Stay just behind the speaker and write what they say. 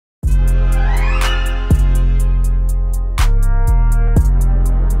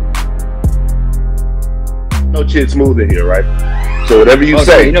Chid Smooth in here, right? So whatever you say,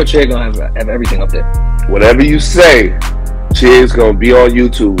 so you know, Chid gonna have everything up there. Whatever you say, Chid's gonna be on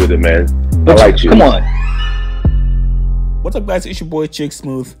YouTube with it, man. I like you. Come on. What's up, guys? It's your boy Chid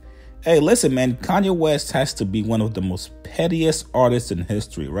Smooth. Hey, listen, man. Kanye West has to be one of the most pettiest artists in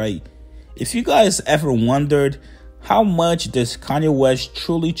history, right? If you guys ever wondered how much does Kanye West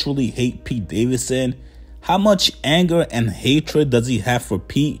truly hate Pete Davidson, how much anger and hatred does he have for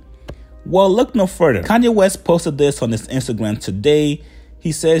Pete? Well, look no further. Kanye West posted this on his Instagram today.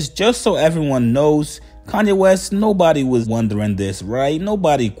 He says, just so everyone knows, Kanye West, nobody was wondering this, right?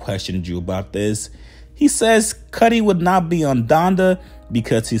 Nobody questioned you about this. He says Cudi would not be on Donda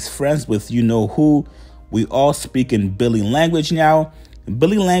because he's friends with you-know-who. We all speak in Billy language now.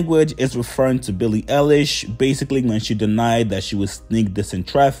 Billy language is referring to Billie Eilish, basically when she denied that she was sneak dissing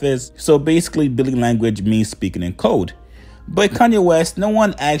Travis. So basically, Billy language means speaking in code. But Kanye West, no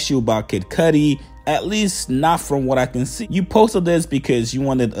one asked you about Kid Cudi, at least not from what I can see. You posted this because you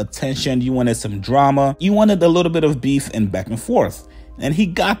wanted attention, you wanted some drama, you wanted a little bit of beef and back and forth. And he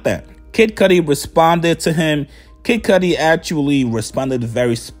got that. Kid Cudi responded to him. Kid Cudi actually responded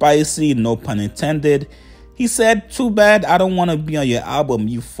very spicy, no pun intended. He said, too bad I don't want to be on your album,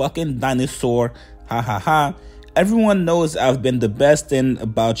 you fucking dinosaur, ha ha ha. Everyone knows I've been the best thing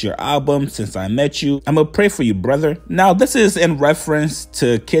about your album since I met you. I'ma pray for you, brother. Now, this is in reference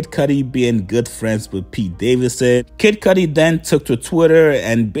to Kid Cudi being good friends with Pete Davidson. Kid Cudi then took to Twitter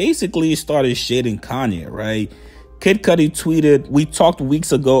and basically started shading Kanye, right? Kid Cudi tweeted, we talked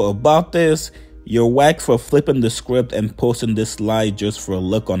weeks ago about this. You're whack for flipping the script and posting this slide just for a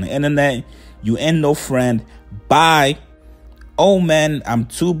look on the internet. You ain't no friend. Bye. Oh man, I'm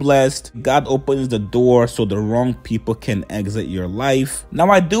too blessed. God opens the door so the wrong people can exit your life.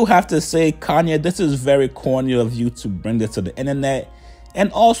 Now, I do have to say, Kanye, this is very corny of you to bring this to the internet.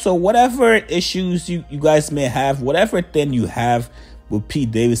 And also, whatever issues you guys may have, whatever thing you have with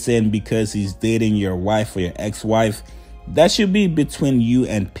Pete Davidson because he's dating your wife or your ex-wife, that should be between you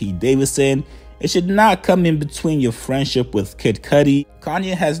and Pete Davidson. It should not come in between your friendship with Kid Cudi.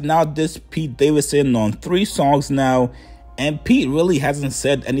 Kanye has now dissed Pete Davidson on 3 songs now, and Pete really hasn't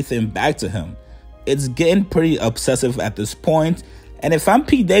said anything back to him. It's getting pretty obsessive at this point, and if I'm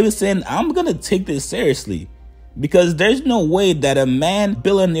Pete Davidson, I'm gonna take this seriously. Because there's no way that a man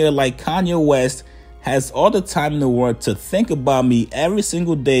billionaire like Kanye West has all the time in the world to think about me every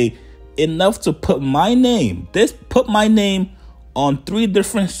single day enough to put my name, on 3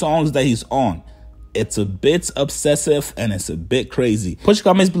 different songs that he's on. It's a bit obsessive and it's a bit crazy. Put your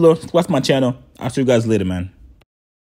comments below, subscribe to my channel. I'll see you guys later, man.